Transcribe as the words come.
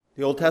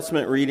The Old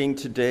Testament reading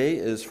today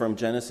is from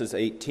Genesis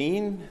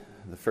 18,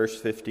 the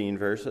first 15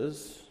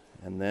 verses,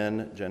 and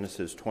then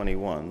Genesis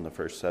 21, the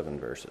first 7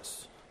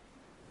 verses.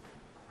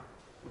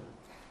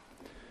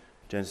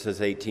 Genesis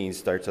 18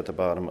 starts at the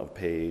bottom of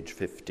page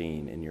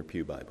 15 in your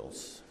pew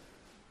Bibles.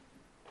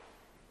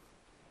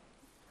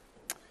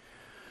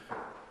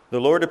 The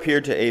Lord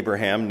appeared to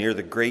Abraham near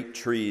the great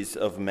trees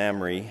of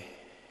Mamre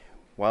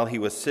while he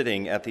was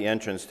sitting at the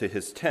entrance to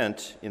his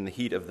tent in the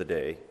heat of the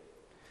day.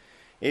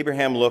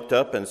 Abraham looked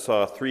up and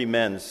saw 3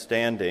 men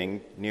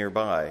standing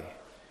nearby.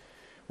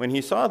 When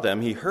he saw them,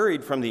 he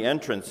hurried from the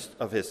entrance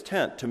of his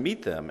tent to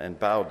meet them and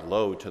bowed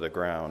low to the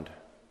ground.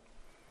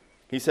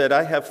 He said,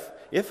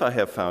 If I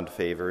have found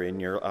favor in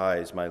your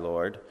eyes, my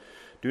Lord,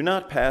 do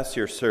not pass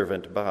your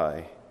servant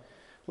by.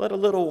 Let a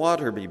little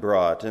water be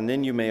brought, and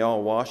then you may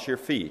all wash your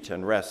feet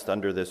and rest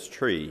under this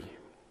tree.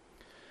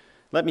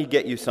 Let me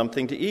get you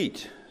something to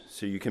eat,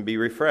 so you can be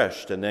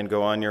refreshed and then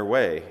go on your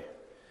way,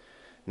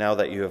 now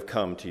that you have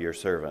come to your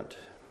servant.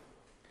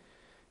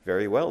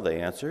 Very well, they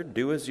answered,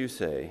 do as you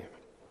say.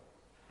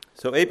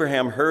 So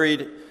Abraham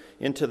hurried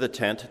into the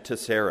tent to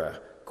Sarah.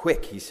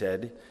 Quick, he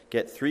said,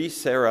 get 3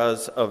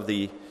 seahs of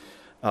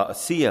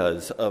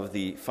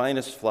the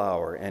finest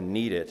flour and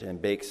knead it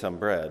and bake some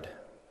bread.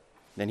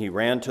 Then he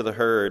ran to the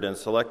herd and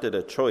selected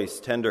a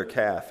choice tender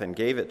calf and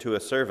gave it to a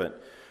servant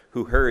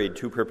who hurried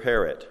to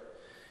prepare it.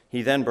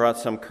 He then brought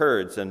some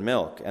curds and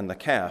milk and the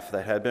calf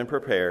that had been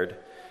prepared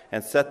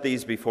and set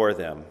these before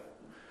them.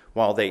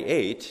 While they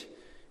ate,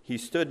 he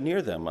stood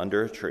near them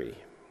under a tree.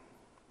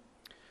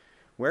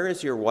 Where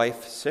is your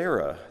wife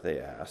Sarah? They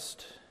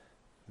asked.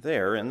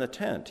 There in the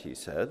tent, he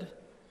said.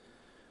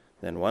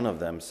 Then one of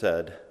them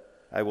said,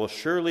 I will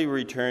surely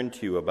return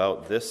to you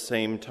about this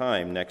same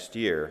time next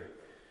year,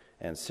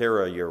 and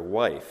Sarah, your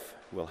wife,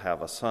 will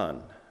have a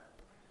son.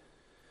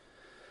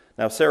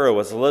 Now Sarah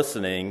was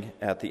listening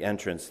at the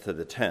entrance to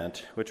the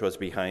tent, which was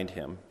behind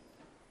him.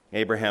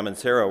 Abraham and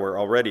Sarah were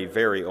already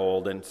very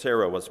old, and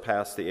Sarah was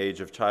past the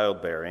age of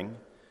childbearing.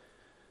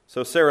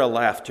 So Sarah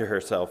laughed to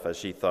herself as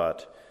she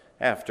thought,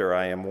 After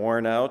I am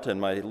worn out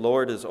and my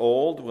Lord is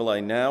old, will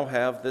I now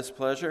have this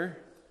pleasure?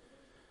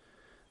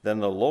 Then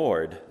the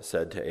Lord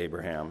said to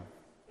Abraham,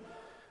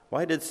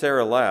 Why did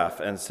Sarah laugh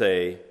and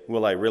say,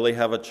 Will I really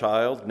have a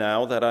child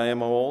now that I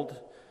am old?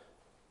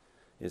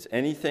 Is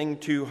anything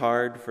too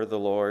hard for the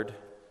Lord?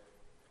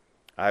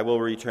 I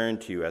will return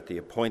to you at the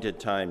appointed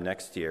time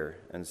next year,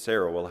 and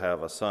Sarah will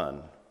have a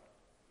son.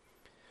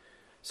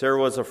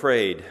 Sarah was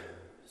afraid,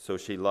 so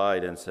she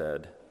lied and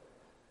said,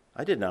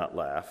 I did not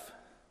laugh.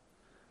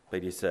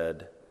 But he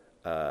said,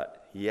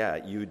 yeah,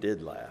 you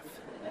did laugh.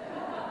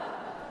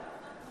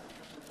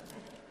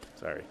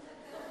 Sorry.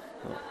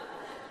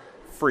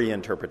 Free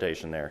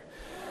interpretation there.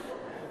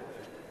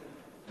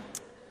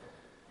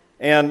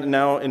 And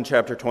now in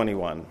chapter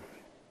 21.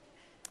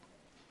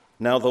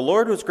 Now the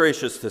Lord was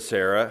gracious to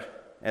Sarah,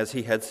 as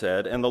he had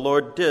said, and the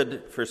Lord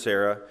did for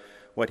Sarah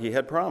what he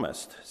had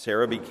promised.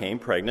 Sarah became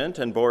pregnant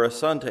and bore a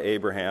son to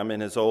Abraham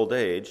in his old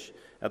age,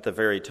 at the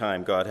very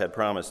time God had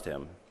promised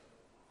him.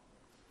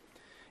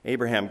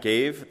 Abraham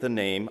gave the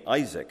name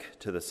Isaac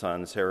to the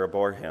son Sarah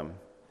bore him.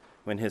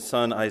 When his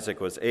son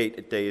Isaac was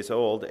 8 days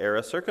old,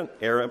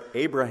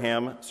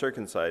 Abraham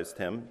circumcised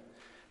him,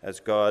 as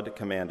God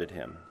commanded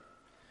him.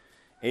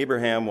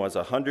 Abraham was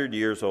 100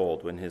 years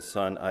old when his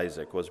son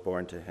Isaac was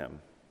born to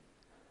him.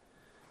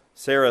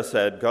 Sarah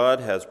said,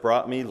 God has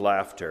brought me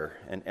laughter,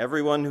 and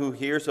everyone who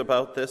hears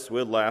about this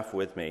will laugh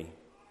with me.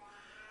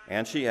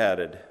 And she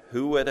added,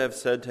 Who would have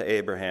said to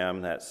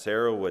Abraham that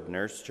Sarah would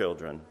nurse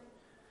children?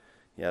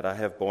 Yet I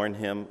have borne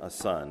him a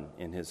son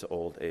in his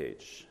old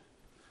age.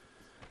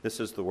 This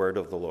is the word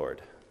of the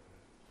Lord.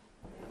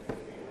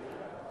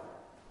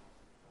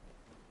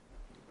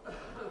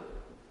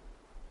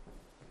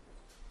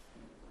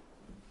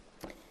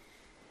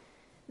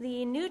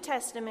 The New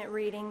Testament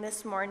reading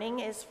this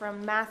morning is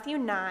from Matthew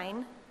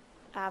 9,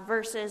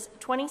 verses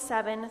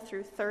 27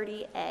 through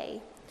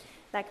 30a.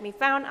 That can be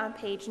found on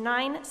page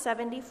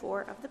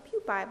 974 of the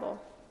Pew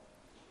Bible.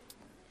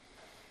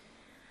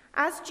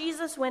 As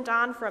Jesus went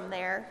on from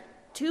there,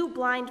 2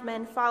 blind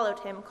men followed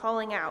him,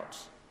 calling out,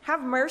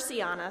 Have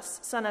mercy on us,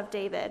 Son of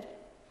David.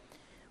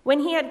 When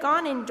he had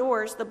gone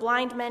indoors, the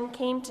blind men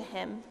came to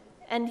him,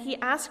 and he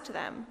asked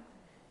them,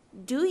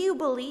 Do you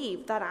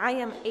believe that I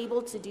am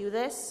able to do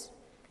this?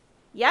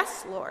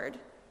 Yes, Lord,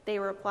 they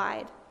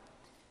replied.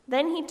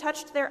 Then he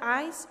touched their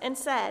eyes and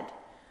said,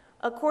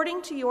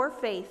 According to your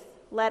faith,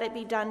 let it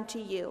be done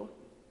to you.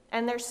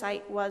 And their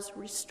sight was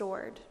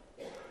restored.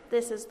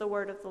 This is the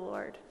word of the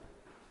Lord.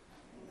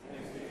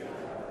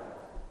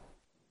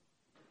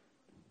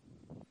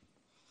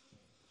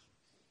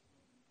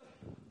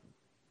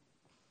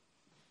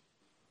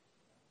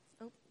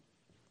 Oh,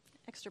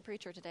 extra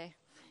preacher today.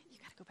 You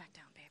gotta go back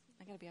down, babe.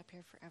 I gotta be up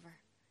here forever.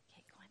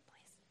 Okay, go on,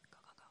 please. Go.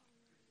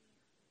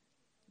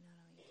 No,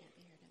 you can't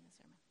be here during the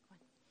sermon. Come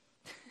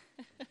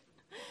on.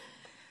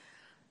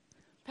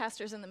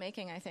 Pastors in the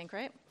making, I think,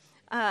 right?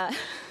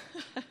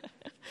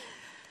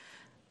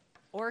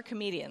 Or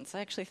comedians. I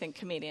actually think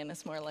comedian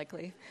is more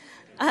likely.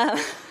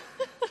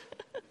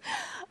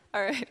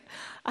 All right.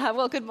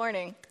 Well, good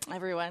morning,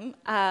 everyone.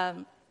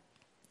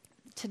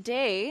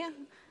 Today,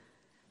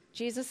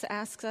 Jesus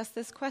asks us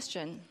this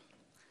question: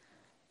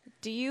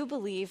 do you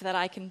believe that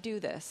I can do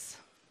this?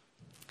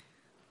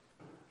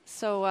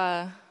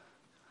 So,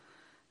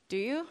 do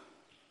you?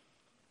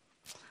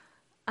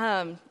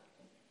 I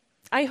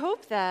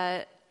hope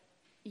that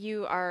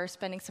you are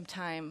spending some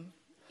time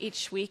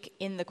each week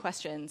in the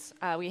questions.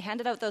 We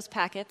handed out those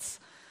packets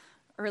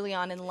early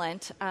on in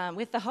Lent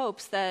with the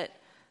hopes that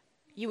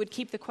you would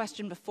keep the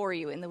question before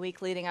you in the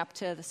week leading up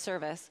to the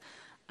service.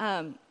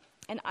 And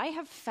I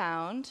have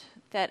found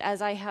that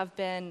as I have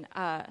been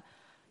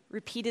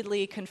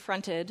repeatedly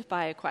confronted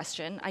by a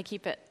question, I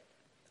keep it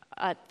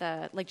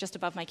at just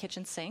above my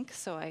kitchen sink,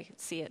 so I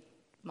see it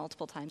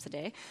multiple times a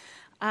day.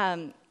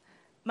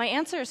 My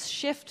answers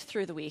shift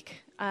through the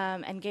week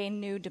and gain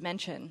new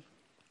dimension.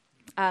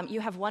 You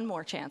have one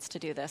more chance to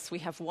do this. We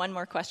have one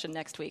more question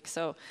next week,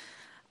 so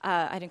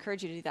I'd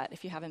encourage you to do that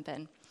if you haven't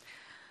been.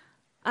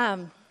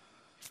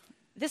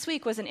 This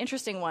week was an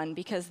interesting one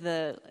because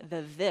the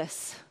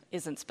this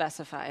isn't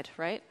specified,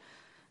 right?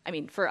 I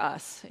mean, for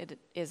us, it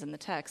is in the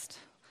text.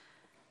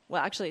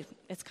 Well, actually,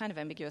 it's kind of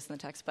ambiguous in the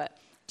text, but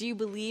do you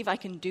believe I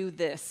can do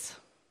this?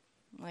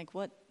 Like,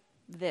 what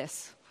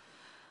this?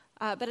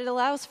 But it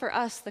allows for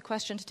us the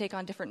question to take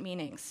on different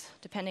meanings,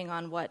 depending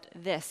on what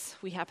this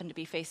we happen to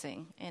be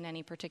facing in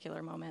any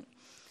particular moment.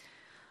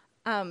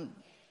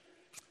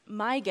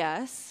 My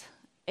guess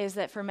is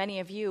that for many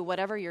of you,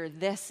 whatever your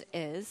this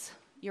is,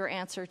 your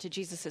answer to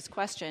Jesus'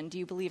 question, do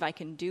you believe I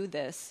can do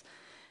this?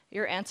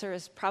 Your answer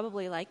is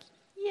probably like,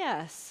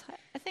 yes,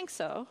 I think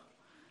so.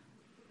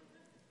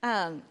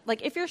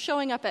 Like if you're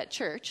showing up at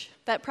church,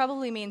 that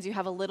probably means you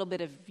have a little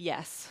bit of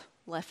yes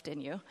left in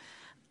you.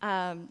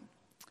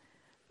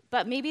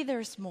 But maybe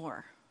there's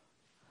more.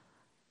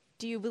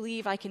 Do you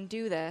believe I can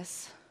do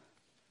this?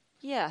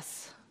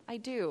 Yes, I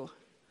do.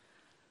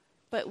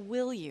 But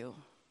will you?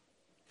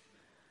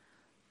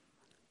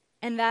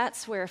 And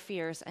that's where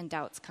fears and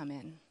doubts come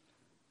in.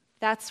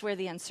 That's where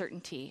the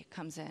uncertainty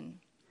comes in.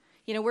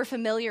 You know, we're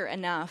familiar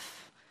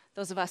enough,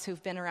 those of us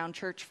who've been around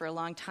church for a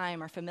long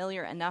time are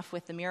familiar enough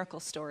with the miracle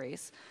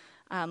stories,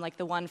 like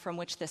the one from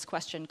which this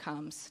question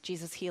comes,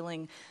 Jesus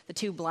healing the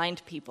two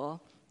blind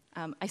people.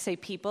 I say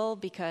people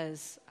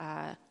because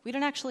we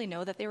don't actually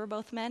know that they were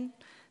both men.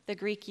 The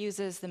Greek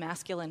uses the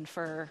masculine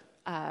for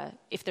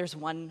if there's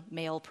one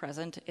male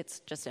present,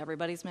 it's just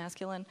everybody's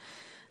masculine.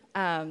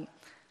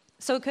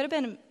 So it could have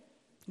been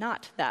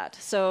not that.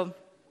 So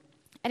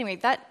anyway,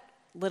 that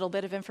little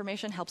bit of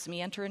information helps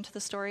me enter into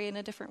the story in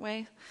a different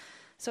way.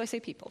 So I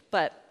say people.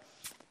 But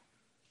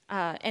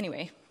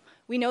anyway,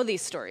 we know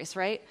these stories,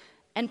 right?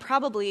 And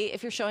probably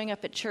if you're showing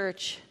up at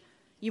church,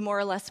 you more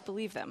or less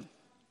believe them,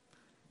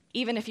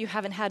 even if you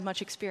haven't had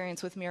much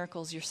experience with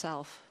miracles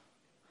yourself.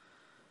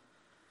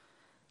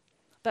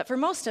 But for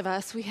most of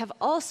us, we have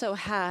also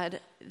had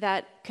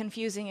that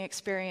confusing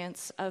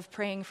experience of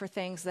praying for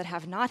things that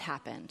have not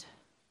happened.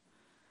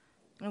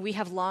 And we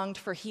have longed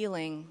for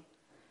healing,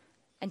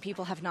 and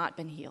people have not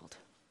been healed.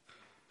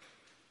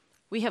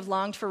 We have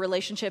longed for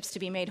relationships to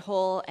be made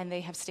whole, and they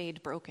have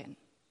stayed broken.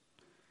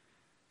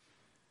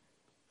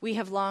 We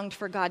have longed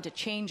for God to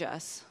change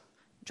us,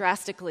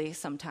 drastically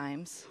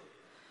sometimes,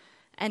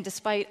 and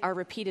despite our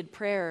repeated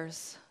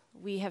prayers,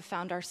 we have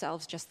found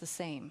ourselves just the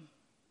same.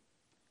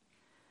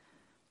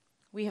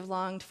 We have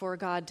longed for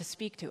God to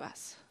speak to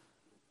us,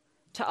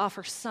 to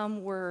offer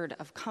some word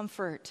of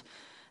comfort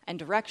and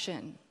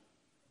direction.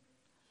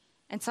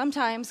 And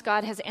sometimes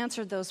God has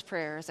answered those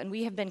prayers, and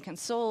we have been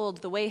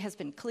consoled, the way has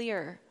been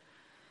clear.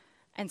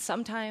 And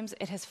sometimes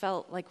it has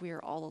felt like we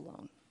are all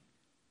alone.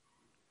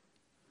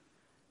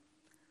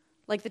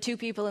 Like the two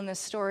people in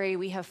this story,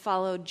 we have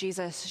followed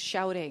Jesus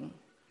shouting,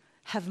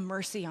 "Have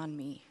mercy on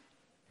me."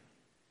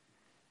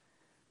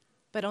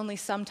 But only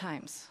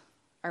sometimes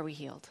are we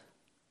healed.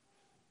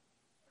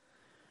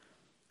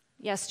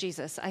 Yes,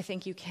 Jesus, I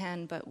think you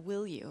can, but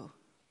will you?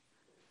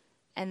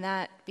 And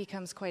that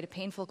becomes quite a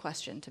painful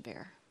question to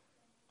bear.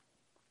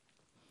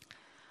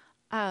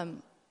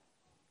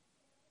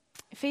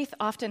 Faith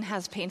often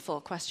has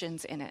painful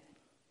questions in it.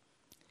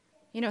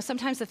 You know,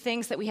 sometimes the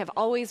things that we have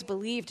always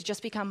believed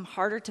just become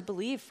harder to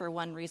believe for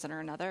one reason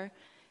or another,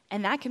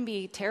 and that can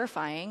be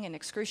terrifying and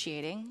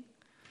excruciating.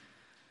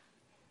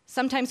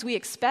 Sometimes we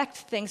expect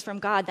things from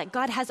God that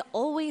God has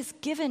always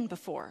given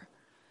before,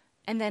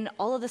 and then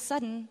all of a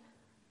sudden,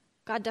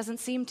 God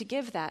doesn't seem to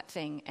give that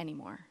thing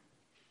anymore.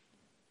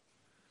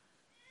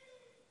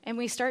 And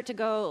we start to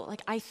go,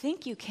 like, I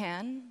think you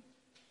can,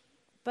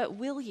 but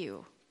will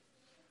you?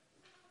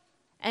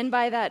 And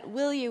by that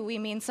will you, we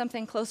mean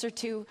something closer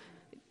to,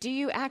 do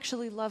you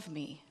actually love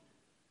me?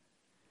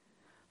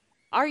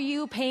 Are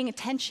you paying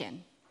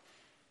attention?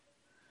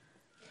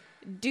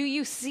 Do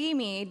you see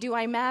me? Do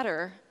I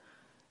matter?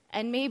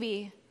 And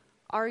maybe,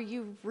 are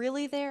you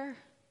really there?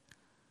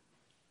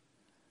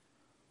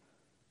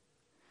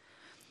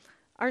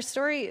 Our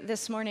story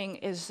this morning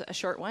is a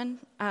short one,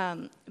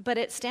 but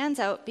it stands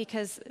out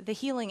because the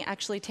healing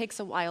actually takes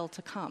a while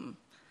to come.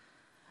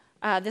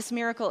 This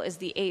miracle is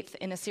the 8th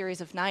in a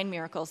series of 9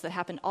 miracles that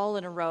happen all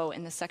in a row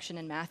in this section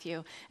in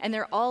Matthew. And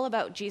they're all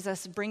about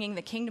Jesus bringing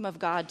the kingdom of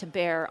God to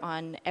bear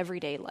on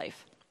everyday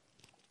life.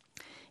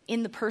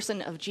 In the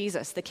person of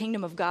Jesus, the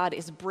kingdom of God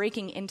is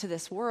breaking into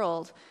this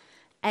world.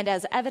 And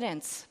as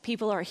evidence,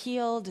 people are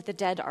healed, the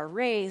dead are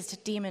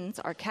raised, demons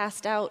are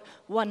cast out,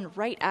 one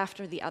right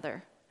after the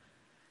other.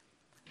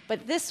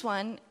 But this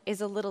one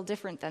is a little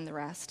different than the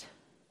rest.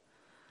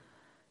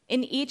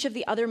 In each of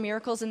the other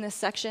miracles in this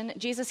section,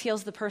 Jesus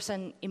heals the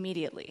person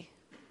immediately.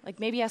 Like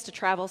maybe he has to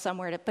travel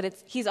somewhere,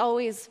 but he's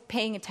always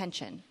paying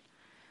attention.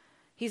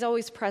 He's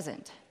always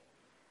present.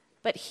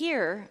 But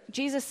here,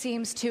 Jesus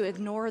seems to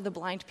ignore the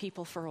blind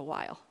people for a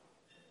while.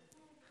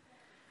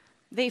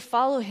 They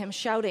follow him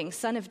shouting,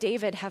 "Son of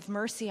David, have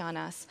mercy on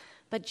us."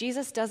 But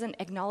Jesus doesn't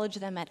acknowledge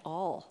them at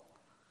all.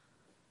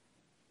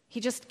 He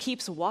just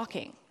keeps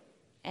walking.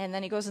 And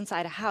then he goes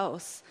inside a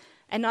house.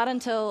 And not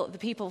until the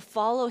people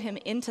follow him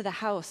into the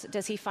house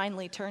does he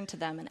finally turn to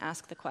them and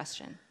ask the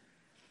question.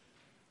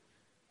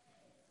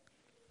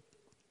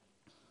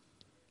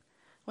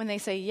 When they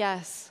say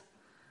yes,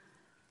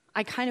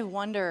 I kind of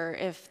wonder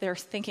if they're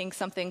thinking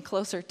something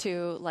closer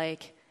to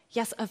like,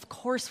 yes, of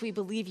course we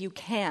believe you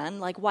can.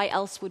 Like, why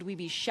else would we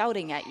be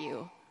shouting at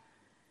you?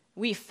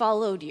 We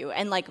followed you.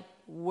 And like,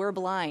 we're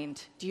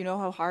blind. Do you know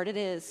how hard it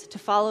is to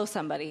follow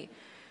somebody?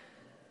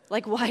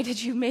 Like, why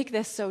did you make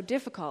this so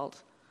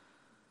difficult?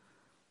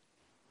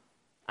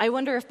 I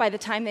wonder if by the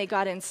time they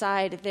got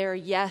inside, their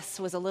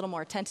yes was a little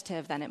more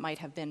tentative than it might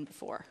have been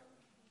before.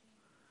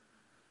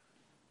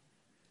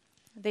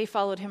 They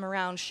followed him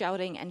around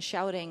shouting, and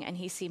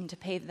he seemed to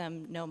pay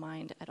them no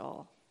mind at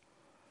all.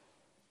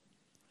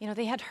 You know,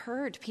 they had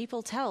heard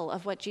people tell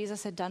of what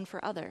Jesus had done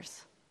for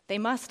others. They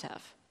must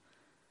have.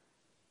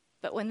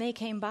 But when they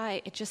came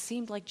by, it just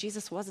seemed like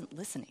Jesus wasn't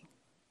listening.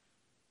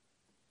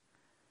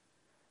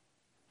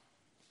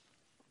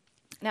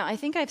 Now, I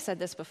think I've said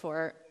this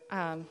before.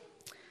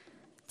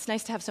 It's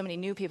nice to have so many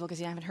new people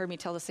because you haven't heard me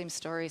tell the same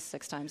story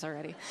 6 times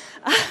already.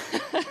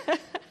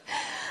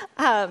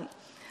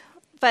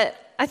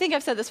 But I think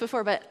I've said this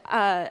before, but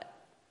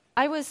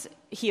I was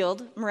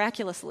healed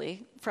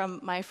miraculously from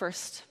my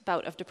first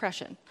bout of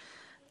depression.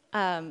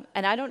 And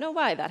I don't know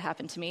why that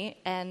happened to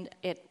me, and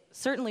it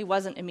certainly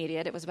wasn't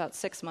immediate. It was about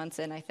 6 months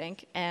in, I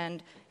think,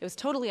 and it was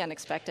totally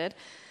unexpected.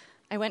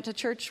 I went to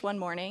church one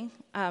morning,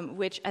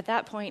 which at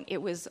that point,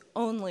 it was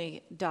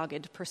only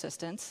dogged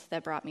persistence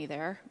that brought me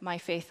there. My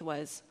faith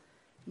was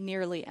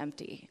nearly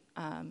empty.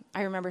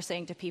 I remember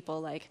saying to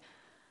people like,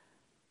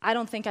 I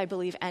don't think I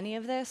believe any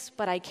of this,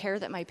 but I care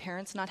that my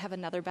parents not have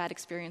another bad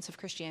experience of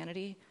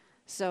Christianity,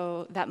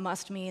 so that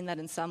must mean that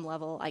in some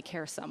level I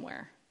care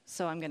somewhere,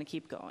 so I'm going to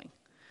keep going.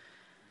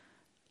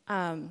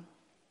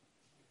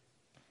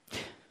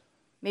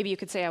 Maybe you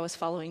could say I was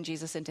following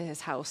Jesus into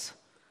his house,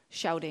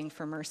 shouting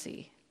for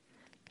mercy.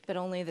 But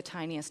only the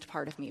tiniest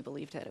part of me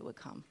believed that it would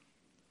come.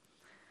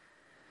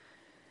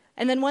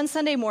 And then one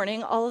Sunday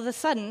morning, all of a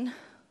sudden,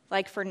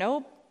 like for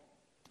no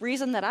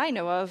reason that I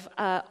know of,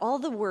 all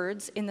the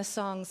words in the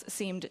songs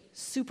seemed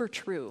super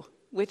true,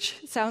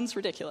 which sounds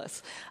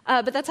ridiculous.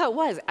 But that's how it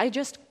was. I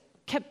just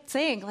kept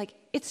saying, like,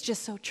 it's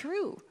just so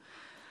true.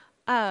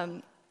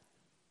 My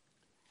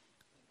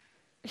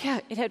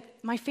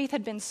faith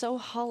had been so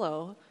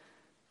hollow,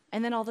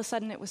 and then all of a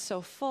sudden it was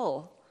so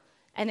full.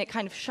 And it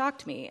kind of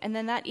shocked me. And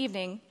then that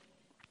evening,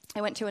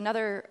 I went to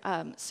another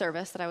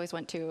service that I always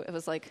went to. It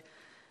was like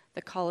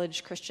the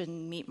college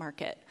Christian meat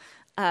market.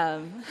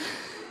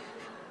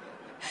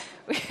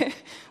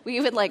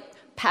 We would like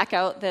pack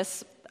out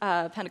this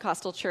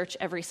Pentecostal church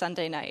every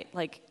Sunday night,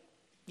 like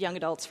young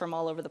adults from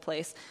all over the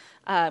place.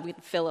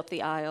 We'd fill up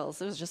the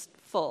aisles. It was just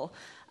full.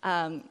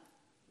 And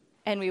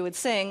we would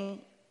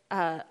sing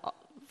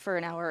for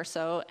an hour or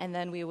so, and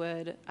then we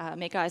would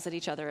make eyes at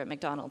each other at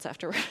McDonald's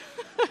afterward.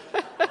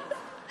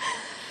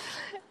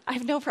 I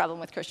have no problem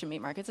with Christian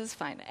meat markets. It's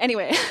fine.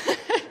 Anyway,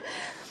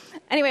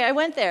 I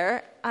went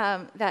there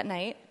that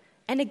night,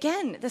 and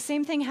again, the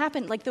same thing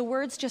happened. Like, the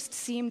words just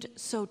seemed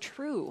so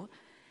true,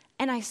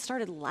 and I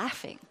started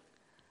laughing.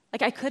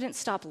 Like, I couldn't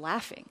stop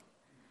laughing.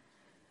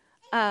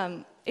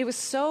 It was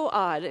so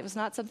odd. It was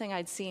not something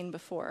I'd seen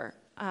before.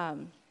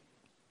 But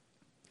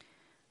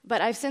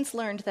I've since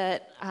learned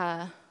that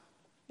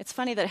it's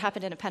funny that it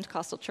happened in a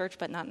Pentecostal church,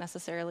 but not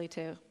necessarily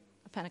to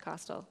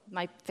Pentecostal.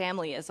 My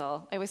family is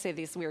all, I always say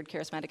these weird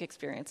charismatic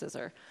experiences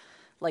are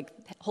like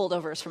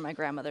holdovers from my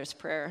grandmother's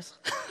prayers.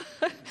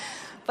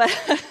 But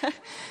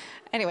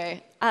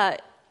anyway,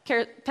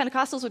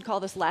 Pentecostals would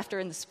call this laughter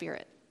in the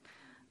spirit.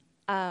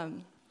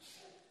 And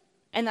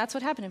that's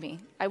what happened to me.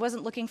 I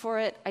wasn't looking for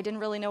it. I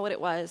didn't really know what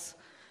it was,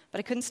 but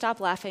I couldn't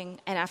stop laughing,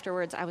 and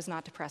afterwards I was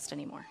not depressed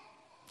anymore.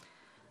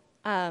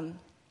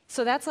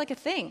 So that's like a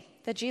thing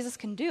that Jesus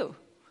can do.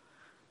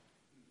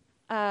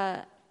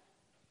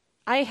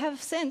 I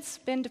have since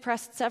been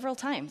depressed several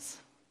times,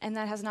 and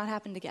that has not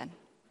happened again.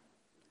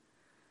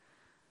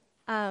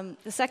 My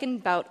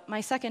second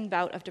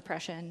bout of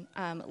depression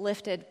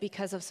lifted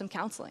because of some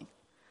counseling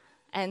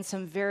and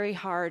some very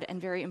hard and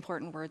very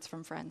important words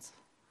from friends.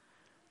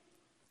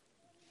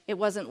 It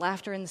wasn't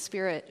laughter in the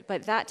spirit,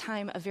 but that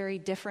time a very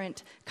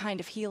different kind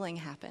of healing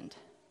happened.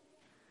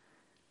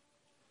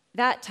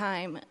 That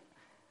time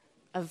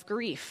of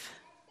grief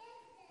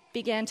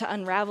began to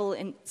unravel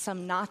in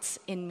some knots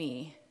in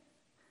me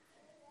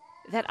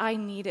that I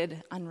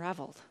needed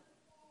unraveled.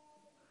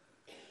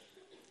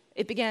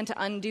 It began to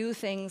undo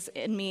things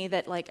in me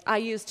that I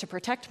used to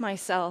protect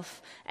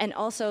myself, and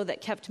also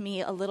that kept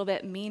me a little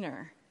bit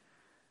meaner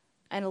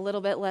and a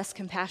little bit less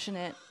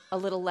compassionate, a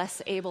little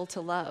less able to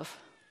love.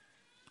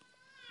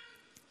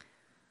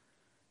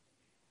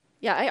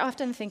 Yeah, I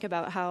often think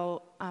about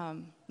how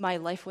my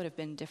life would have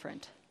been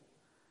different,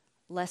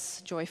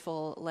 less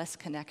joyful, less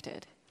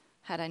connected,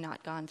 had I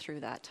not gone through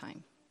that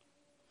time.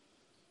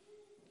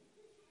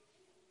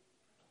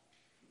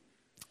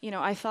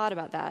 I thought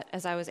about that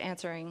as I was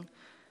answering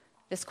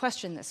this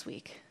question this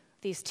week,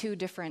 these two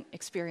different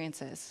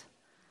experiences.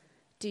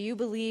 Do you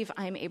believe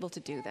I'm able to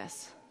do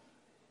this?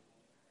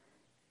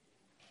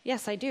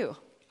 Yes, I do.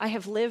 I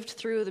have lived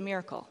through the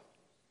miracle.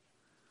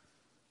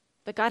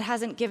 But God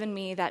hasn't given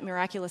me that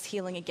miraculous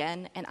healing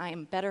again, and I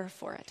am better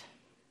for it.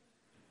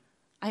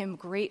 I am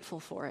grateful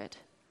for it.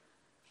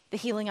 The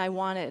healing I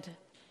wanted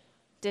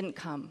didn't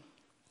come,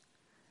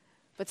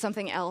 but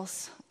something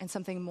else and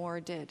something more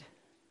did.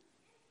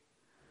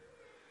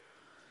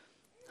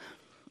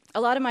 A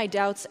lot of my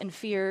doubts and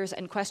fears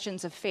and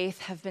questions of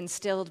faith have been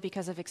stilled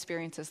because of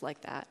experiences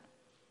like that.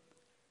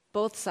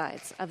 Both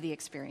sides of the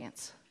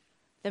experience.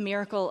 The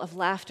miracle of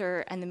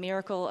laughter and the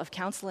miracle of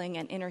counseling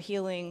and inner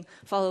healing,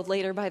 followed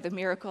later by the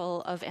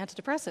miracle of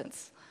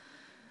antidepressants.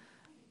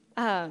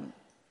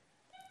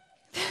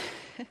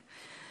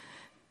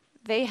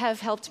 They have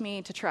helped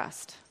me to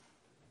trust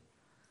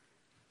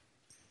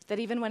that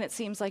even when it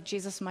seems like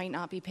Jesus might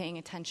not be paying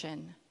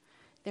attention,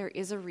 there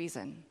is a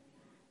reason,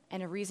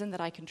 and a reason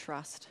that I can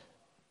trust.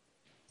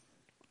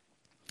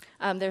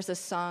 There's a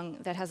song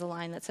that has a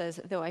line that says,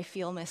 "Though I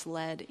feel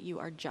misled, you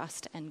are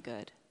just and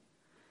good."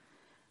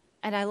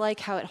 And I like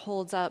how it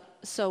holds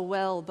up so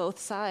well both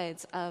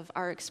sides of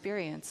our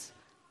experience.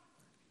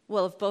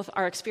 Well, of both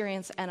our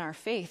experience and our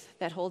faith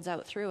that holds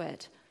out through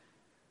it.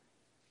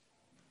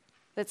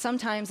 That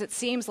sometimes it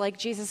seems like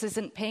Jesus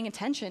isn't paying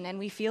attention and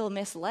we feel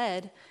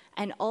misled.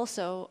 And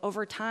also,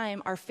 over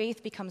time, our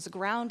faith becomes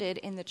grounded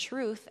in the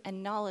truth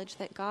and knowledge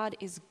that God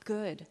is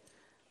good,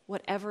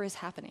 whatever is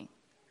happening.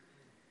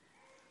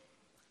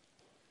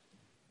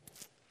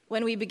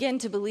 When we begin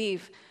to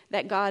believe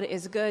that God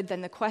is good,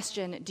 then the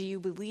question, do you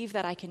believe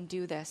that I can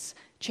do this,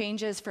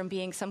 changes from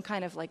being some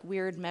kind of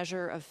weird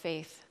measure of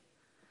faith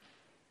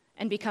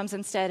and becomes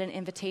instead an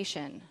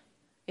invitation.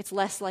 It's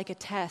less like a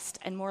test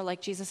and more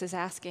like Jesus is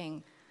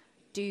asking,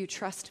 do you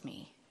trust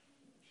me?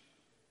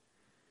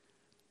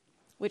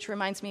 Which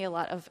reminds me a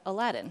lot of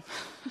Aladdin.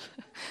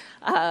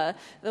 The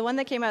one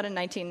that came out in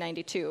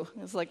 1992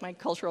 is my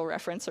cultural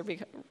reference are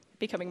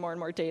becoming more and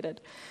more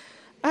dated.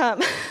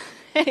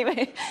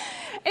 Anyway,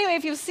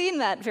 if you've seen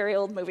that very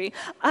old movie,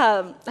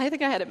 I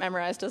think I had it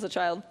memorized as a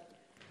child.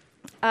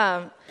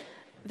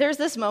 There's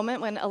this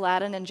moment when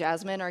Aladdin and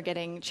Jasmine are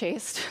getting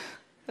chased.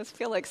 I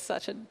feel like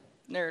such a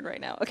nerd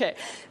right now. Okay,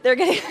 they're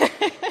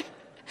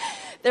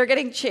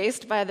getting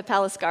chased by the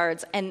palace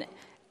guards, and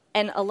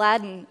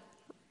Aladdin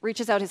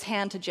reaches out his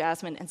hand to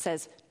Jasmine and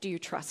says, "Do you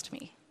trust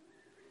me?"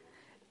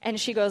 And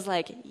she goes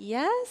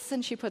 "Yes,"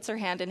 and she puts her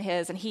hand in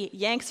his, and he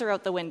yanks her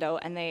out the window,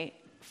 and they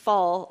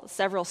fall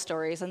several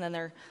stories, and then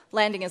their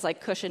landing is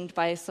cushioned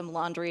by some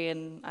laundry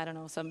and, I don't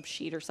know, some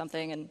sheet or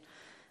something, and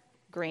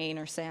grain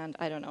or sand,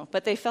 I don't know.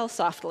 But they fell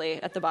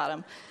softly at the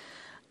bottom.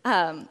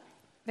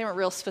 They weren't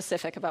real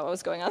specific about what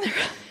was going on there.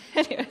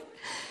 Anyway,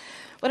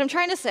 what I'm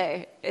trying to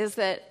say is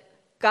that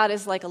God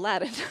is like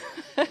Aladdin.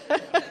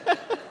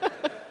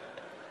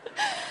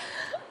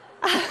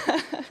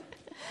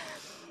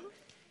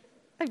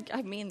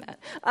 I mean that.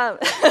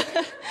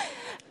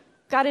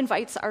 God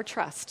invites our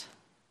trust,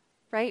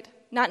 right?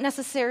 Not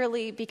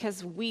necessarily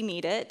because we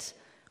need it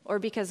or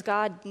because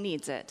God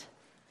needs it,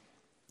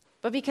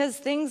 but because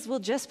things will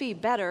just be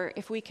better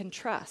if we can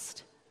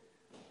trust.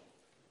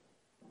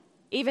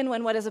 Even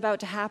when what is about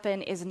to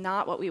happen is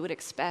not what we would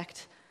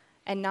expect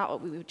and not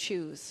what we would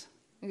choose,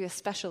 maybe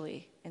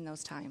especially in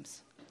those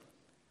times.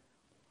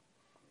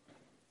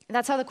 And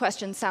that's how the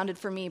question sounded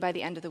for me by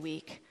the end of the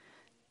week.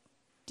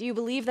 Do you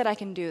believe that I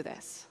can do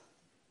this?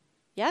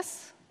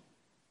 Yes?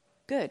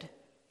 Good.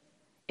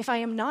 If I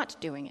am not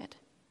doing it,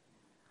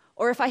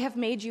 or if I have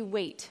made you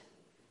wait,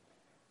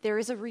 there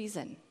is a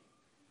reason.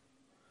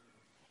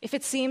 If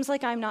it seems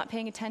like I'm not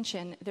paying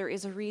attention, there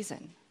is a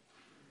reason.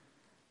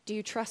 Do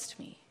you trust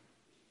me?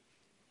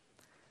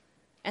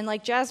 And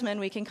like Jasmine,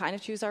 we can kind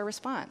of choose our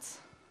response.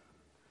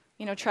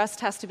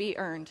 Trust has to be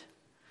earned,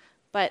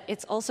 but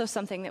it's also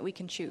something that we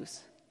can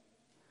choose.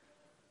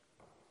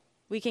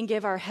 We can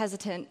give our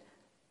hesitant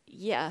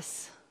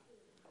yes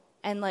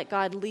and let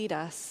God lead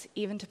us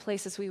even to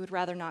places we would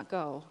rather not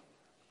go.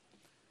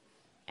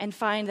 And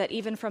find that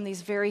even from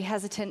these very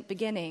hesitant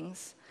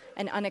beginnings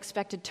and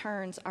unexpected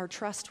turns, our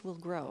trust will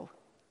grow.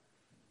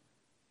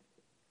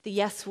 The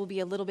yes will be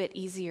a little bit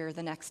easier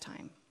the next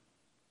time.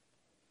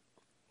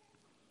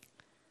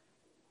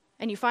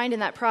 And you find in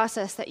that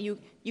process that you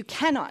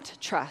cannot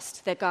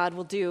trust that God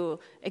will do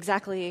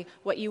exactly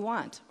what you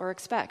want or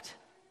expect.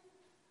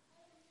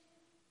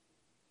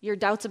 Your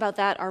doubts about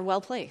that are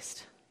well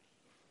placed.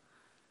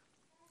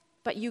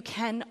 But you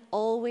can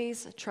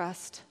always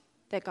trust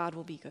that God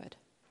will be good.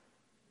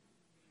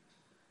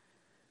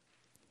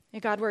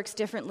 And God works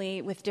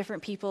differently with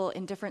different people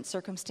in different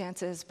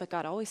circumstances, but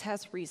God always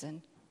has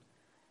reason,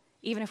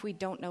 even if we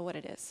don't know what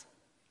it is.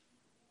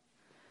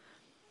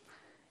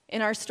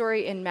 In our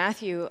story in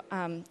Matthew,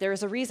 there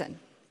is a reason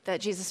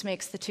that Jesus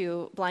makes the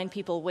two blind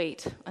people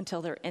wait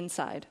until they're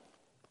inside.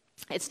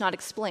 It's not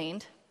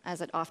explained,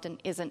 as it often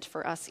isn't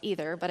for us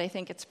either, but I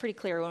think it's pretty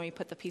clear when we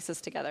put the pieces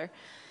together.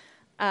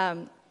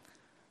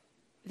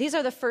 These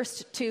are the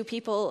first two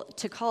people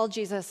to call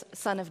Jesus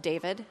Son of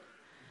David,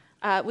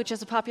 which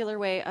is a popular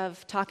way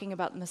of talking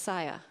about the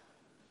Messiah.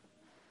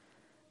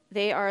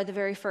 They are the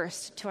very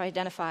first to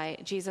identify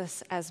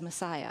Jesus as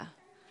Messiah.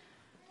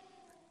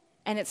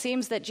 And it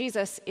seems that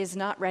Jesus is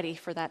not ready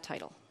for that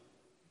title.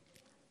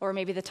 Or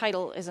maybe the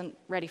title isn't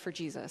ready for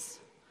Jesus.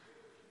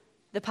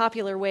 The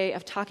popular way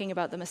of talking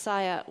about the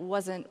Messiah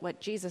wasn't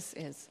what Jesus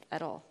is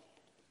at all.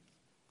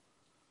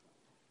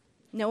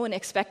 No one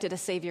expected a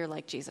savior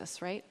like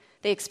Jesus, right?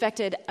 They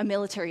expected a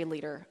military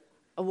leader,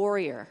 a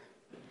warrior.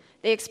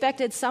 They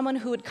expected someone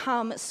who would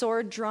come,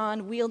 sword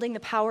drawn, wielding the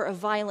power of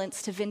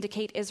violence to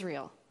vindicate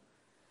Israel,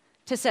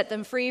 to set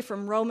them free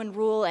from Roman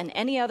rule and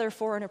any other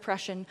foreign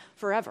oppression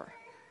forever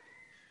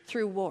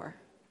through war.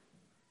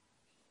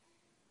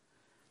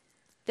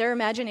 Their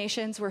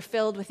imaginations were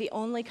filled with the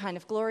only kind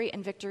of glory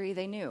and victory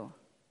they knew.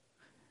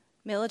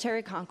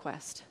 Military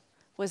conquest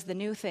was the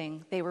new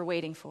thing they were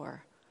waiting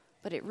for,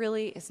 but it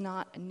really is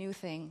not a new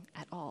thing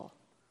at all.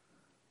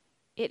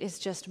 It is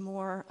just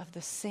more of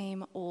the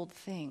same old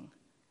thing,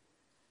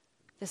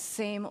 the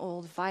same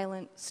old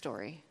violent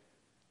story.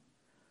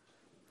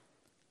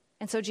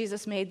 And so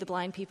Jesus made the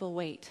blind people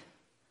wait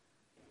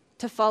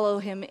to follow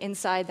him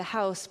inside the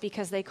house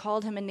because they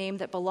called him a name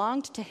that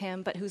belonged to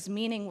him but whose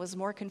meaning was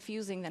more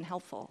confusing than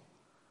helpful.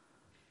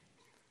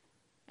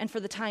 And for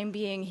the time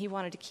being, he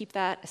wanted to keep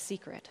that a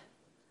secret,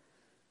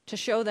 to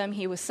show them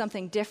he was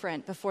something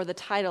different before the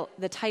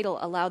title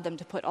allowed them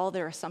to put all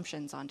their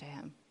assumptions onto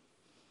him.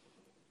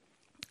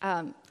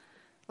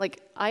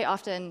 I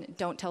often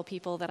don't tell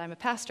people that I'm a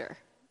pastor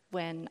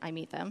when I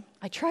meet them.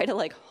 I try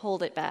to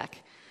hold it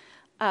back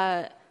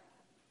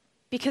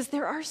because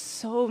there are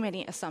so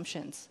many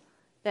assumptions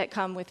that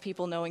come with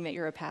people knowing that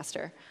you're a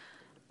pastor.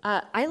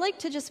 I like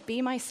to just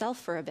be myself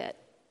for a bit.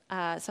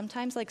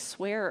 Sometimes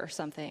swear or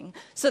something,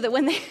 so that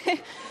when they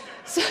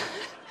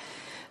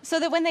so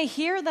that when they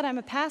hear that I'm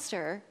a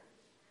pastor,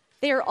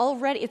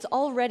 it's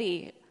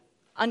already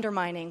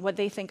undermining what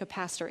they think a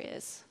pastor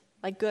is,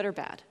 good or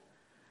bad.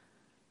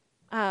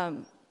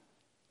 And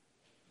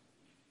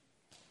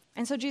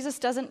so Jesus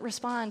doesn't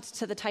respond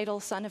to the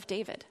title Son of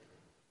David.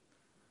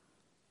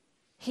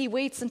 He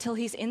waits until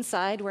he's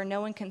inside where no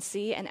one can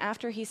see, and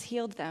after he's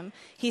healed them,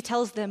 he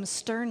tells them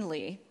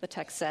sternly, the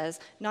text says,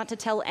 not to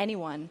tell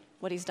anyone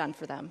what he's done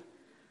for them.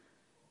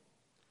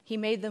 He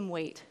made them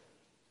wait,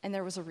 and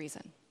there was a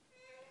reason.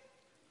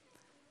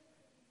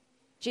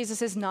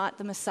 Jesus is not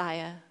the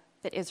Messiah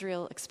that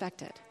Israel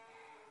expected.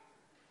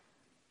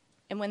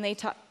 And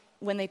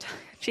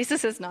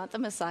Jesus is not the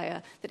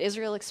Messiah that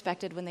Israel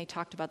expected when they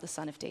talked about the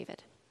Son of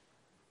David.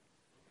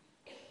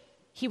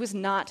 He was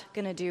not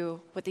going to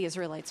do what the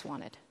Israelites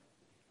wanted.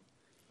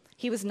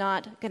 He was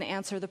not going to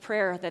answer the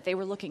prayer that they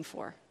were looking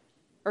for,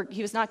 or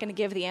he was not going to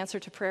give the answer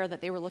to prayer that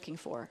they were looking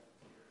for,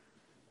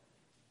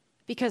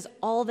 because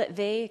all that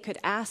they could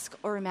ask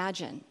or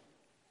imagine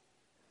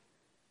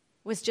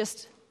was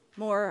just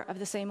more of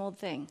the same old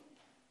thing.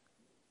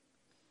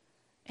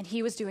 And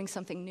he was doing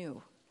something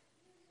new.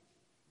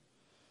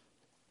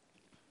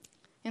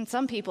 And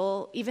some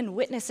people, even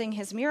witnessing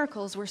his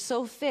miracles, were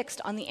so fixed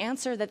on the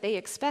answer that they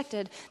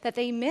expected that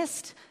they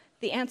missed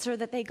the answer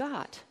that they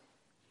got.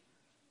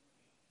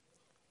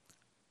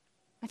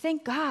 I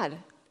thank God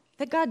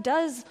that God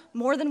does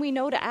more than we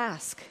know to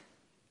ask.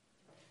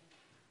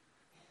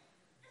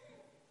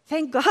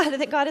 Thank God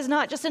that God is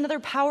not just another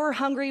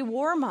power-hungry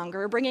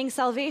warmonger bringing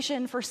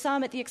salvation for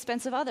some at the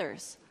expense of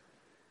others,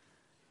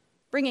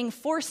 bringing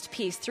forced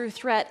peace through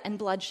threat and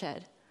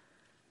bloodshed.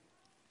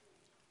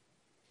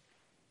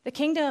 The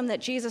kingdom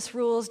that Jesus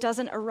rules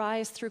doesn't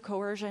arise through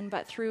coercion,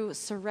 but through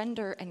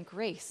surrender and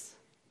grace.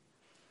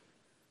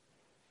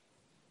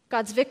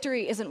 God's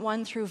victory isn't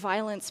won through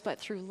violence, but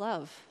through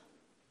love.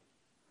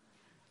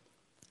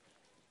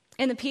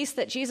 And the peace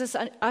that Jesus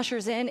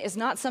ushers in is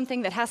not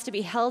something that has to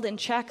be held in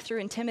check through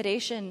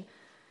intimidation.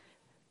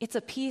 It's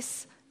a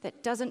peace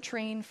that doesn't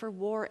train for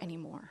war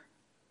anymore.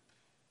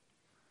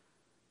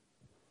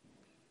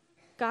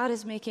 God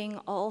is making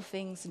all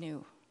things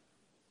new.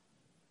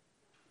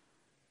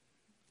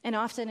 And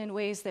often in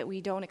ways that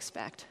we don't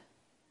expect,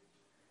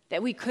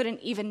 that we couldn't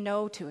even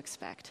know to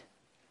expect,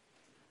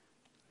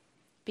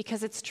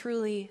 because it's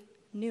truly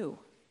new.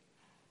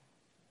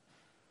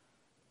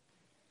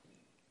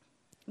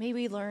 May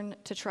we learn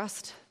to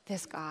trust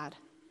this God.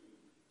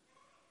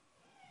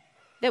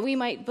 that we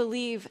might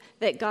believe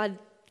that God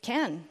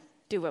can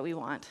do what we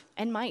want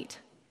and might.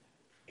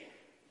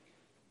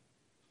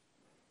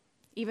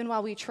 Even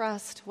while we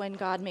trust when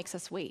God makes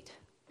us wait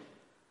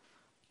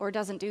or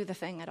doesn't do the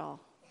thing at all.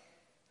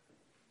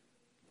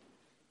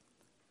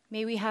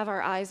 May we have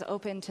our eyes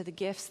open to the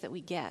gifts that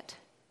we get,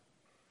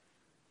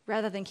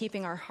 rather than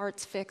keeping our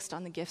hearts fixed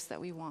on the gifts that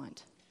we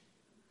want.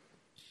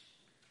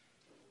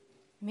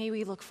 May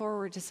we look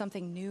forward to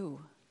something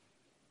new,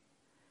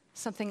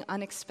 something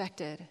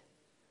unexpected,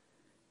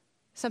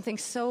 something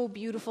so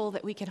beautiful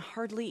that we can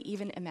hardly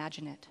even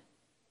imagine it.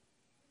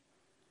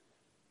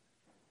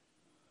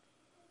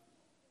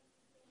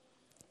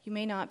 You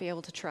may not be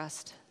able to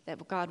trust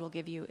that God will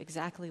give you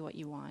exactly what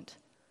you want,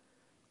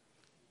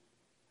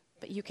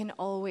 but you can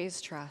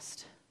always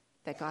trust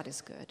that God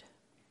is good.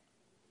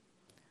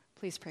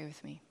 Please pray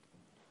with me.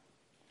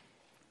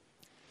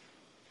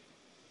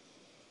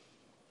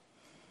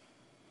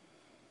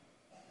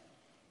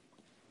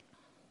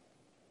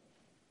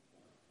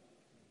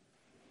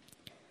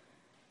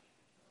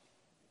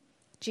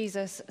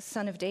 Jesus,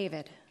 Son of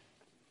David,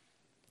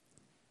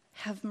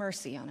 have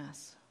mercy on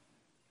us.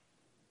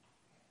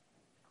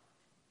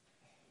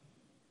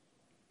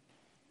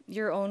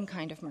 Your own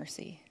kind of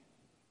mercy,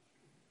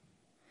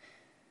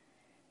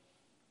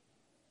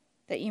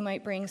 that you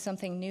might bring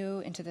something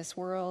new into this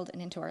world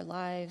and into our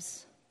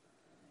lives,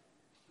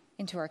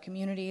 into our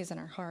communities and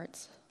our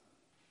hearts.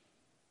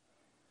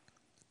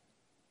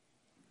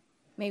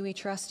 May we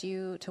trust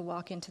you to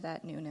walk into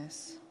that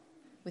newness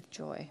with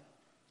joy.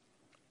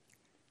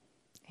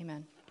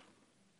 Amen.